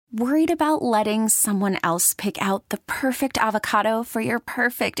Worried about letting someone else pick out the perfect avocado for your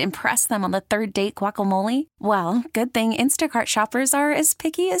perfect impress them on the third date guacamole? Well, good thing Instacart shoppers are as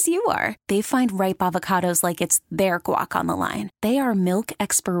picky as you are. They find ripe avocados like it's their guac on the line. They are milk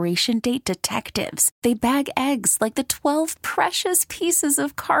expiration date detectives. They bag eggs like the 12 precious pieces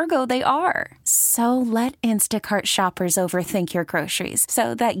of cargo they are. So let Instacart shoppers overthink your groceries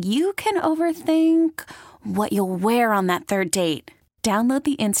so that you can overthink what you'll wear on that third date. Download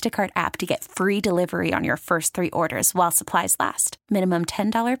the Instacart app to get free delivery on your first 3 orders while supplies last. Minimum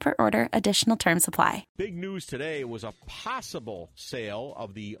 $10 per order. Additional terms apply. Big news today was a possible sale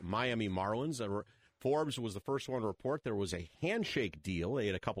of the Miami Marlins. Forbes was the first one to report there was a handshake deal. They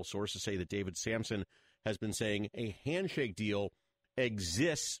had a couple sources say that David Sampson has been saying a handshake deal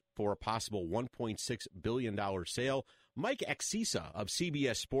exists for a possible $1.6 billion sale. Mike Axisa of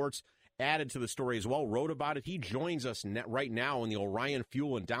CBS Sports added to the story as well, wrote about it. He joins us right now in the Orion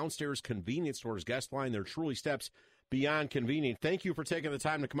Fuel and Downstairs Convenience Stores guest line. They're truly steps beyond convenient. Thank you for taking the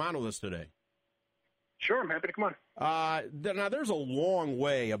time to come on with us today. Sure, I'm happy to come on. Now, there's a long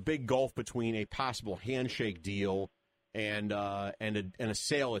way, a big gulf between a possible handshake deal and a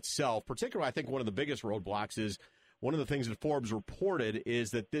sale itself. Particularly, I think one of the biggest roadblocks is one of the things that Forbes reported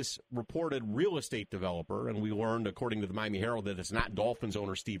is that this reported real estate developer, and we learned, according to the Miami Herald, that it's not Dolphins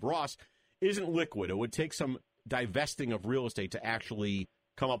owner Steve Ross, isn't liquid. It would take some divesting of real estate to actually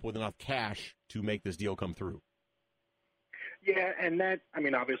come up with enough cash to make this deal come through. Yeah, and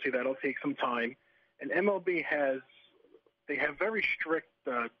obviously that'll take some time. And MLB have very strict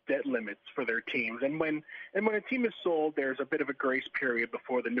debt limits for their teams. And when a team is sold, there's a bit of a grace period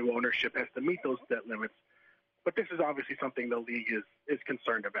before the new ownership has to meet those debt limits. But this is obviously something the league is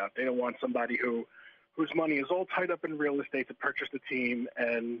concerned about. They don't want somebody whose money is all tied up in real estate to purchase the team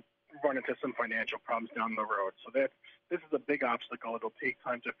and run into some financial problems down the road. So this is a big obstacle. It'll take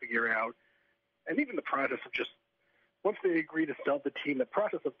time to figure out. And even the process of just, once they agree to sell the team, the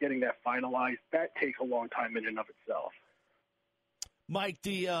process of getting that finalized, that takes a long time in and of itself. Mike,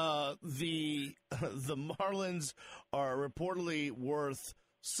 the Marlins are reportedly worth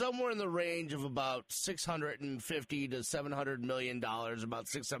somewhere in the range of about $650 to $700 million, about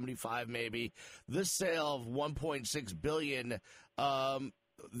 $675 maybe. This sale of $1.6 billion,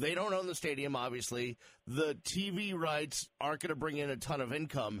 they don't own the stadium, obviously. The TV rights aren't going to bring in a ton of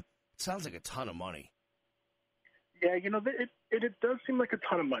income. It sounds like a ton of money. Yeah, it does seem like a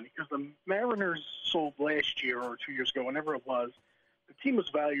ton of money because the Mariners sold last year or 2 years ago, whenever it was, the team was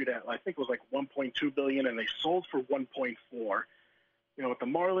valued at, I think it was like $1.2 billion, and they sold for $1.4. With the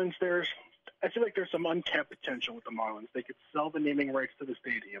Marlins, I feel like there's some untapped potential with the Marlins. They could sell the naming rights to the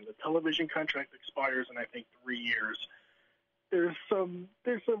stadium. The television contract expires in, I think, 3 years. There's some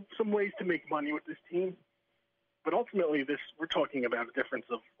ways to make money with this team, but ultimately, we're talking about a difference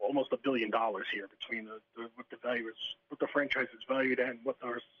of almost $1 billion here between what the franchise is valued at and what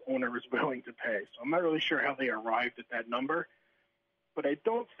the owner is willing to pay. So I'm not really sure how they arrived at that number, but I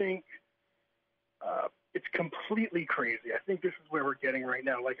don't think it's completely crazy. I think this is where we're getting right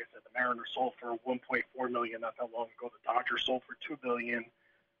now. Like I said, the Mariners sold for $1.4 million not that long ago. The Dodgers sold for $2 billion.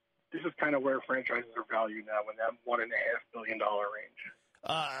 This is kind of where franchises are valued now in that $1.5 billion range.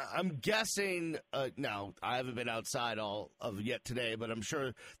 I'm guessing, now, I haven't been outside all of yet today, but I'm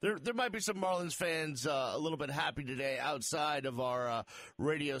sure there might be some Marlins fans a little bit happy today outside of our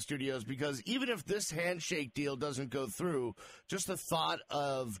radio studios, because even if this handshake deal doesn't go through, just the thought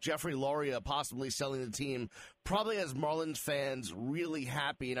of Jeffrey Loria possibly selling the team probably has Marlins fans really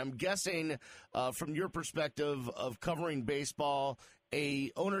happy. And I'm guessing, from your perspective of covering baseball,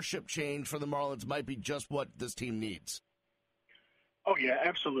 a ownership change for the Marlins might be just what this team needs. Oh, yeah,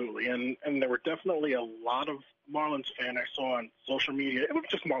 absolutely. And there were definitely a lot of Marlins fans I saw on social media. It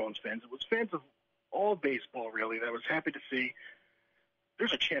wasn't just Marlins fans. It was fans of all baseball, really, that was happy to see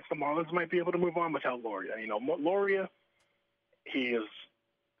there's a chance the Marlins might be able to move on without Loria. Loria, he is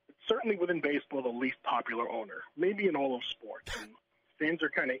certainly within baseball the least popular owner, maybe in all of sports. And fans are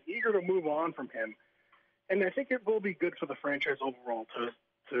kind of eager to move on from him. And I think it will be good for the franchise overall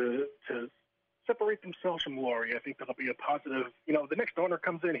to separate themselves from Loria. I think that'll be a positive. The next owner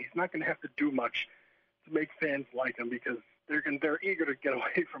comes in, he's not going to have to do much to make fans like him because they're eager to get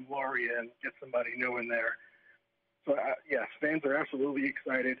away from Loria and get somebody new in there. So, yes, fans are absolutely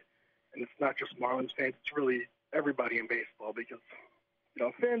excited, and it's not just Marlins fans. It's really everybody in baseball because,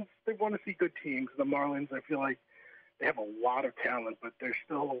 fans, they want to see good teams. The Marlins, I feel like they have a lot of talent, but they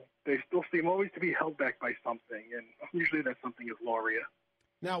still seem always to be held back by something, and usually that something is Loria.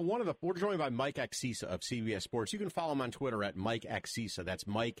 Now, we're joined by Mike Axisa of CBS Sports. You can follow him on Twitter at Mike Axisa. That's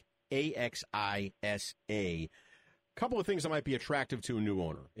Mike, Axisa. couple of things that might be attractive to a new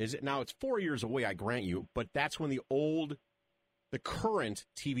owner. Is it now? It's 4 years away, I grant you, but that's when the current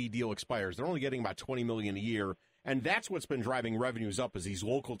TV deal expires. They're only getting about $20 million a year, and that's what's been driving revenues up is these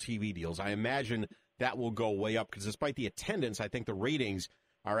local TV deals. I imagine that will go way up because despite the attendance, I think the ratings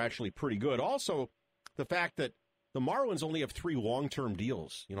are actually pretty good. Also, the fact that the Marlins only have 3 long-term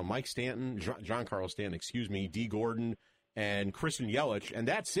deals. You know, Mike Stanton, Giancarlo Stanton, D. Gordon, and Christian Yelich, and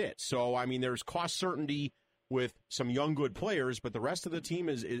that's it. So, I mean, there's cost certainty with some young, good players, but the rest of the team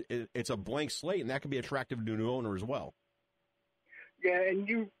it's a blank slate, and that can be attractive to a new owner as well. Yeah, and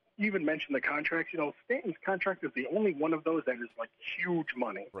you even mentioned the contracts. You know, Stanton's contract is the only one of those that is like huge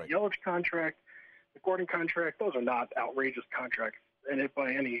money. Right. The Yelich contract, the Gordon contract, those are not outrageous contracts, and if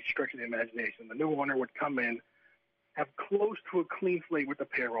by any stretch of the imagination, the new owner would come in, have close to a clean slate with the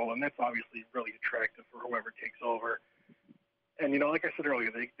payroll, and that's obviously really attractive for whoever takes over. And, you know, like I said earlier,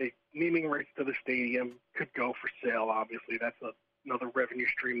 they naming rights to the stadium could go for sale, obviously. That's another revenue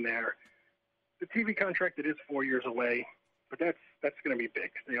stream there. The TV contract, it is 4 years away, but that's going to be big.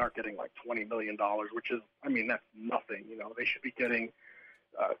 They are getting like $20 million, which is, I mean, that's nothing. You know, they should be getting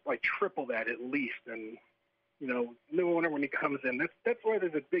like triple that at least. And, you know, new owner, when he comes in, that's why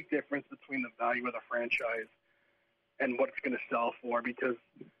there's a big difference between the value of the franchise and what it's going to sell for, because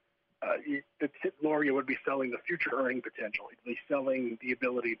Lauria would be selling the future earning potential. He'd be selling the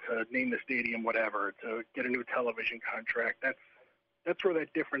ability to name the stadium whatever, to get a new television contract. That's where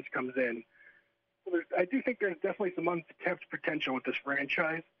that difference comes in. So I do think there's definitely some untapped potential with this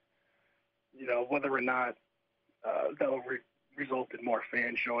franchise. You know, whether or not that'll result in more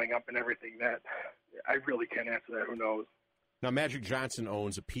fans showing up and everything, that I really can't answer that. Who knows? Now, Magic Johnson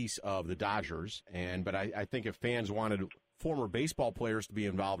owns a piece of the Dodgers, but I think if fans wanted former baseball players to be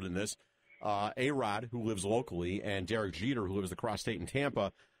involved in this, A-Rod, who lives locally, and Derek Jeter, who lives across state in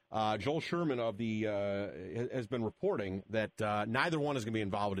Tampa, Joel Sherman has been reporting that neither one is going to be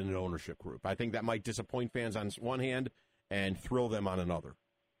involved in an ownership group. I think that might disappoint fans on one hand and thrill them on another.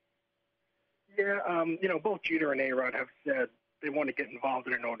 Yeah, you know, both Jeter and A-Rod have said they want to get involved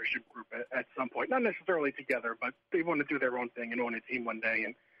in an ownership group at some point. Not necessarily together, but they want to do their own thing and own a team one day.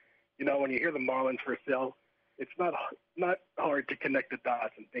 And, you know, when you hear the Marlins for sale, it's not hard to connect the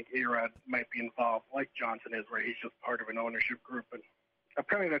dots and think A-Rod might be involved, like Johnson is, where he's just part of an ownership group. But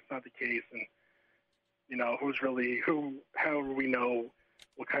apparently that's not the case. And, you know, how do we know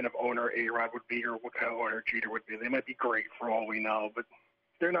what kind of owner A-Rod would be or what kind of owner Jeter would be? They might be great for all we know, but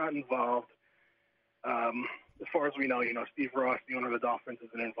they're not involved. As far as we know, you know, Steve Ross, the owner of the Dolphins,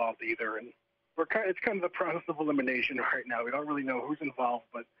 isn't involved either. And it's kind of the process of elimination right now. We don't really know who's involved,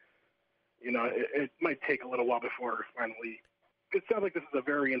 but, you know, it might take a little while before finally. It sounds like this is a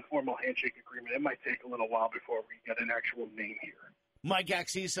very informal handshake agreement. It might take a little while before we get an actual name here. Mike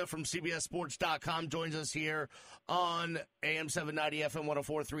Axisa from CBSSports.com joins us here on AM 790 FM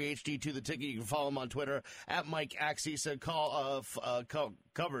 104.3 HD2 The Ticket. You can follow him on Twitter at Mike Axisa.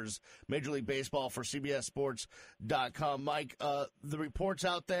 Covers Major League Baseball for CBSSports.com. Mike, the reports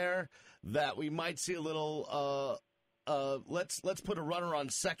out there that we might see a little let's put a runner on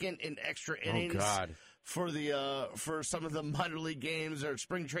second in extra innings for some of the minor league games or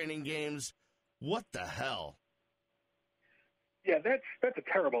spring training games. What the hell? Yeah, that's a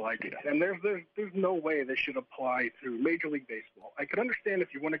terrible idea, and there's no way this should apply to Major League Baseball. I could understand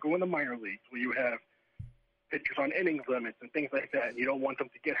if you want to go in the minor leagues where you have pitchers on innings limits and things like that, and you don't want them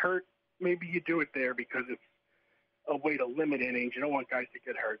to get hurt. Maybe you do it there because it's a way to limit innings. You don't want guys to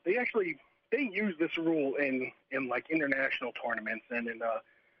get hurt. They use this rule in like international tournaments and in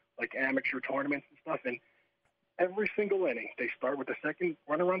like amateur tournaments and stuff. And every single inning, they start with the second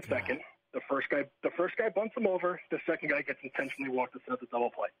runner on second. The first guy bunts him over. The second guy gets intentionally walked instead of the double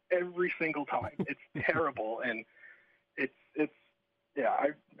play. Every single time. It's terrible, and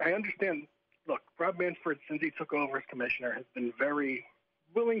I understand. Look, Rob Manfred, since he took over as commissioner, has been very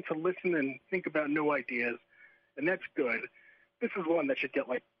willing to listen and think about new ideas, and that's good. This is one that should get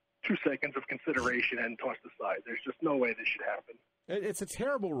like 2 seconds of consideration and tossed aside. There's just no way this should happen. It's a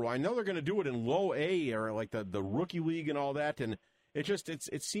terrible rule. I know they're going to do it in low A or like the rookie league and all that, and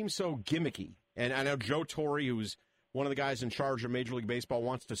it seems so gimmicky. And I know Joe Torre, who's one of the guys in charge of Major League Baseball,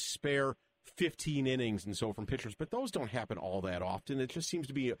 wants to spare 15 innings and so from pitchers, but those don't happen all that often. It just seems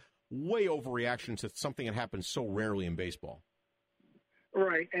to be a way overreaction to something that happens so rarely in baseball.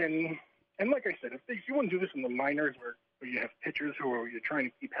 Right, and like I said, if you want to do this in the minors where you have pitchers you're trying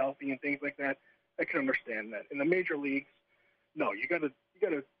to keep healthy and things like that, I can understand that. In the major leagues, no, you gotta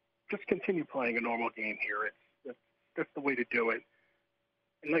just continue playing a normal game here. That's the way to do it.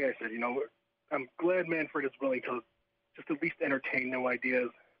 And like I said, you know, I'm glad Manfred is willing to just at least entertain new ideas.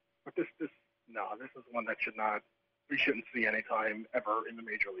 But this is one that should not we shouldn't see anytime ever in the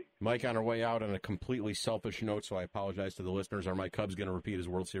major league. Mike, on our way out on a completely selfish note, so I apologize to the listeners. Are my Cubs going to repeat as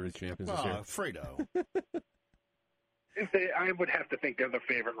World Series champions this year? Friedo. I would have to think they're the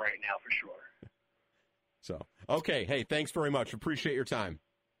favorite right now for sure. So, okay. Hey, thanks very much. Appreciate your time.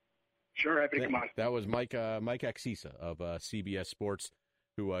 Sure, happy to come on. That was Mike Axisa of CBS Sports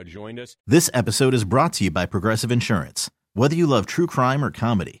who joined us. This episode is brought to you by Progressive Insurance. Whether you love true crime or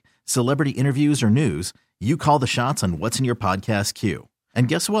comedy, celebrity interviews or news, you call the shots on what's in your podcast queue. And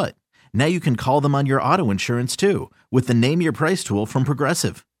guess what? Now you can call them on your auto insurance too with the Name Your Price tool from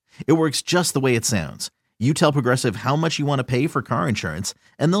Progressive. It works just the way it sounds. You tell Progressive how much you want to pay for car insurance,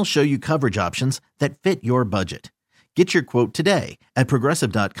 and they'll show you coverage options that fit your budget. Get your quote today at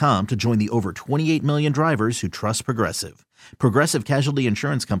Progressive.com to join the over 28 million drivers who trust Progressive. Progressive Casualty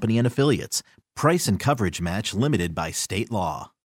Insurance Company and Affiliates. Price and coverage match limited by state law.